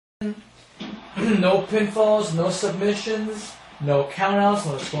No pinfalls, no submissions, no countouts,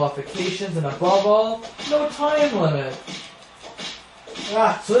 no disqualifications, and above all, no time limit.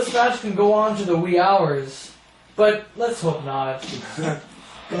 So this match can go on to the wee hours, but let's hope not.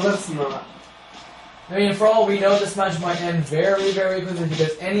 Let's not. I mean, for all we know, this match might end very, very quickly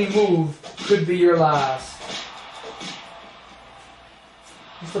because any move could be your last.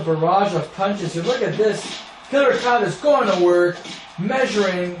 Just a barrage of punches here. Look at this. Killer Kyle is going to work,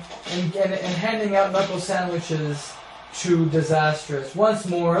 measuring, and handing out knuckle sandwiches to Disastrous. Once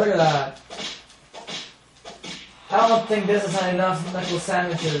more, look at that. I don't think this is not enough knuckle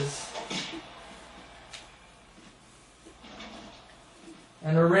sandwiches.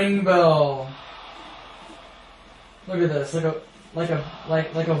 And a ring bell. Look at this, like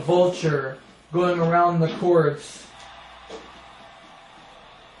a vulture going around the courts.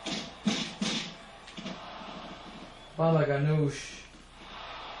 Baba Ganoush.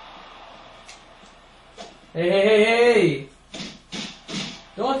 Hey, hey, hey, hey!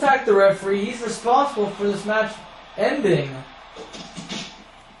 Don't attack the referee. He's responsible for this match ending.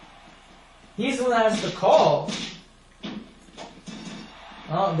 He's the one that has the call.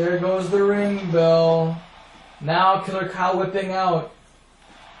 Oh, there goes the ring bell. Now Killer Kyle whipping out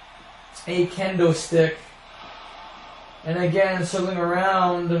a kendo stick. And again circling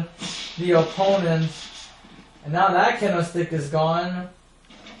around the opponent. And now that kendo stick is gone.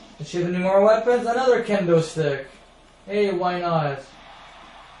 Does she have any more weapons? Another kendo stick. Hey, why not?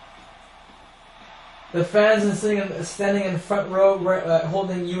 The fans standing in front row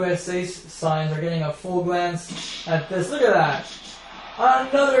holding USA signs are getting a full glance at this. Look at that.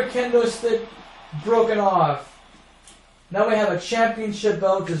 Another kendo stick broken off. Now we have a championship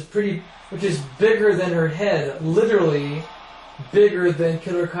belt which is bigger than her head. Literally bigger than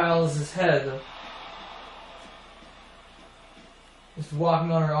Killer Kyle's head. Just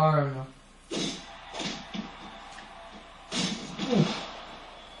walking on her arm. Oof.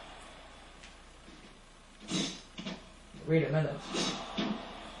 Wait a minute.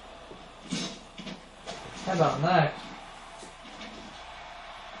 How about that?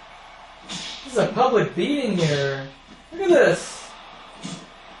 This is a public beating here. Look at this.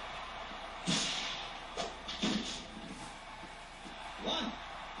 One,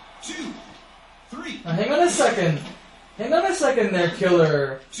 two, three. Now hang on a second. Hang on a second there,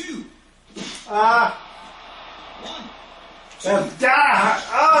 Killer. Two. Ah. One.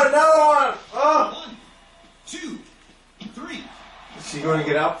 Oh, another one. Oh. 1, 2, 3. Is she going to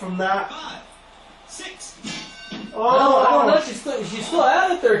get up from that? 5, 6. Oh. I don't know. She's still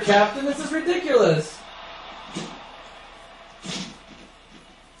at it there, Captain. This is ridiculous.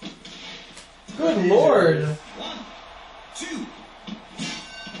 Good Lord. 1, 2.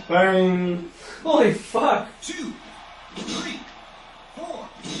 Bang. Holy fuck. 2, 3, 4.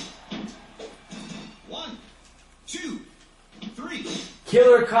 1, 2, 3.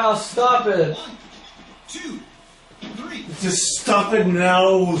 Killer Kyle, stop it. 1, 2, 3. Just stop it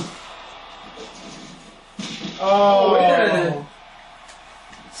now. Oh. Wait a minute.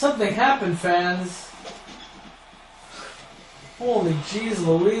 Something happened, fans. Holy jeez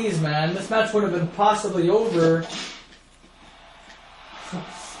Louise, man. This match would have been possibly over.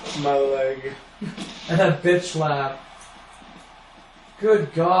 My leg. And that bitch slap.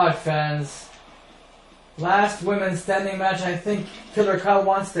 Good God, fans. Last women's standing match, I think Killer Kyle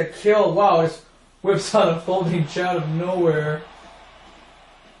wants to kill. Wow, just whips out a folding chair out of nowhere.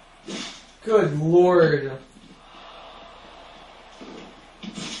 Good Lord.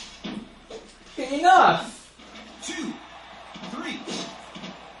 Enough! 2, 3.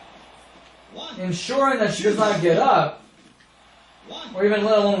 1. Ensuring that she does not get up. 1. Or even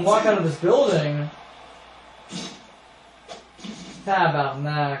let alone walk out of this building. How about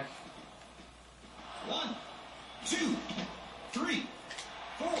that? 1, 2, 3,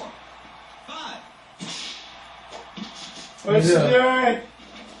 4, 5. What's she doing?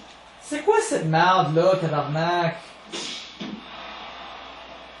 C'est quoi cette merde là, tabarnak?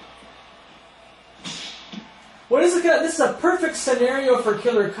 What is it? This is a perfect scenario for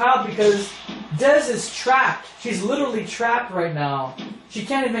Killer Kyle because Dez is trapped. She's literally trapped right now. She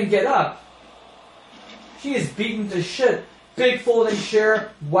can't even get up. She is beaten to shit. Big folding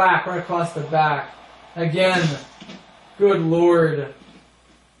chair, whack right across the back. Again. Good Lord.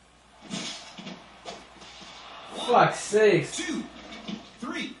 Fuck's sakes. 2,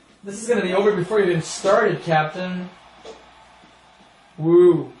 3. This is gonna be over before you even started, Captain.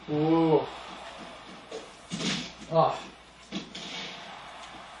 Woo. Ooh. Oh.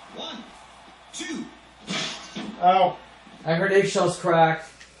 1, 2. Ow. I heard eggshells crack.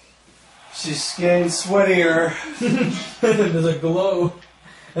 She's getting sweatier. There's a glow.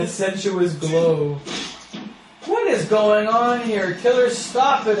 A sensuous glow. What is going on here? Killer,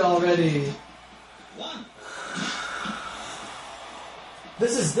 stop it already. 1,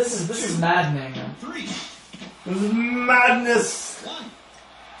 This is maddening. 3, This is madness. 1,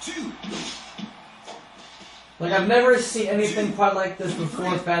 2. Like, I've never seen anything quite like this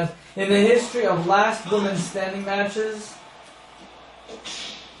before, fans. In the history of last women standing matches,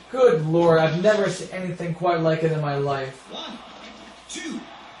 good lord, I've never seen anything quite like it in my life. 1, 2, 3.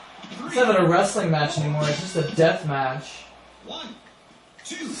 It's not even a wrestling match anymore, it's just a death match. 1,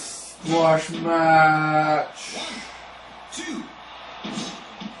 2, Squash match. 1, 2,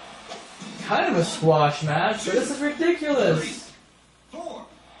 Kind of a squash match, but this is ridiculous. 4,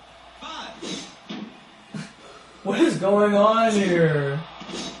 5. What is going on here?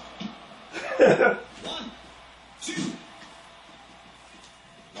 1, 2.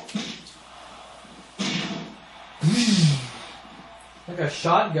 Like a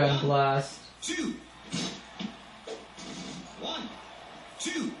shotgun blast. 2. 1,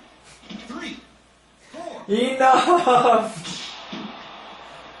 2, 3, 4. Enough!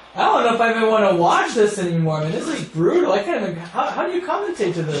 I don't know if I even want to watch this anymore. I mean, this is brutal. I can't even. How do you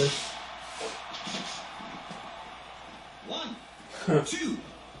commentate to this? 1, 2,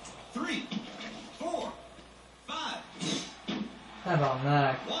 3, 4, 5. How about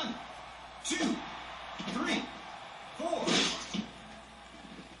that? 1, 2, 3, 4.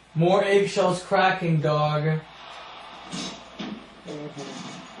 More eggshells cracking, dog. 1,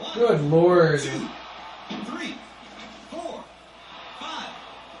 Good lord. 2, 3, 4, 5,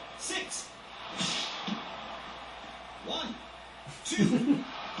 6. 1, 2,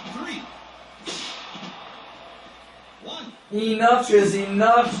 3. 1. Enough is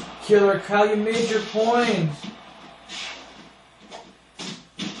enough, Killer Kyle. You made your point.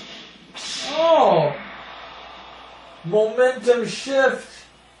 Oh! Momentum shift.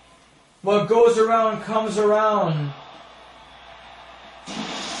 What goes around comes around.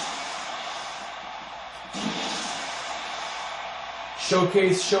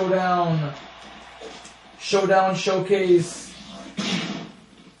 Showcase, showdown. Showdown, showcase.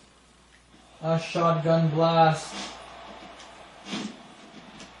 A shotgun blast.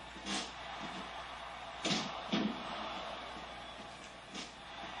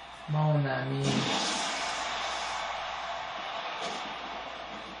 Mon ami.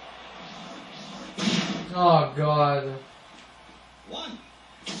 Oh god. 1,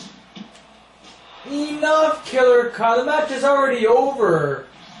 Enough, Killer Kyle. The match is already over.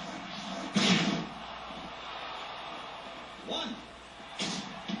 1.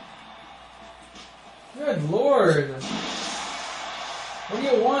 Good lord. What do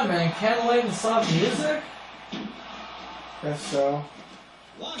you want, man? Candlelight and soft music? Guess so.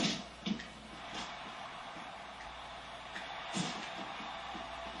 1.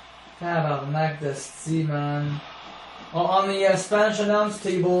 See, man. Oh, on the Spanish announce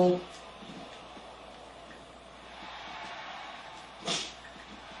table.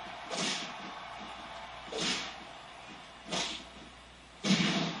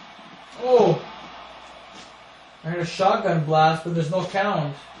 Oh! I heard a shotgun blast, but there's no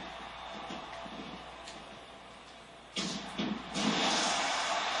count.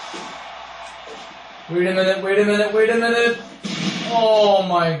 Wait a minute, wait a minute, wait a minute! Oh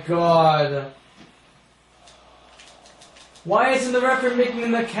my god. Why isn't the referee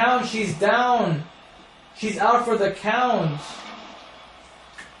making the count? She's down. She's out for the count.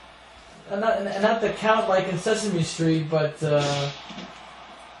 And not the count like in Sesame Street, but oh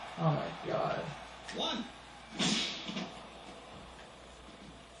my god. 1,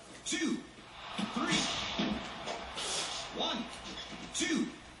 2, 3. 1, 2,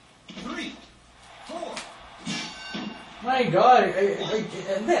 3, 4. My god, I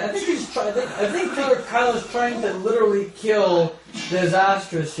think he's trying. I think Killer Kyle is trying to literally kill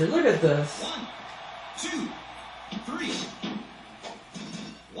Disastrous here. Look at this. 1, 2, 3.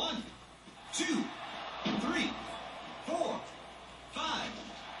 1, 2, 3, 4, 5,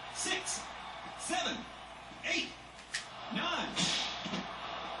 6, 7, 8, 9.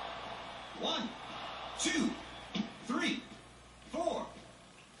 1, 2, 3, 4,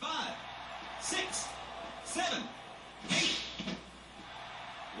 5, 6, 7, 8.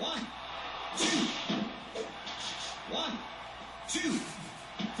 1, 2. 1, 2,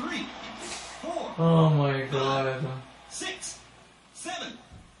 3, 4. Oh my god. 6, 7,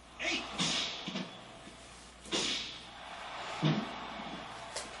 8.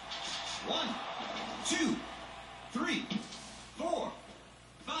 1, 2, 3, 4,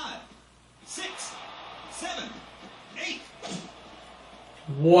 5, 6, 7, 8.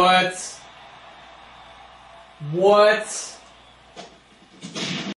 What? What?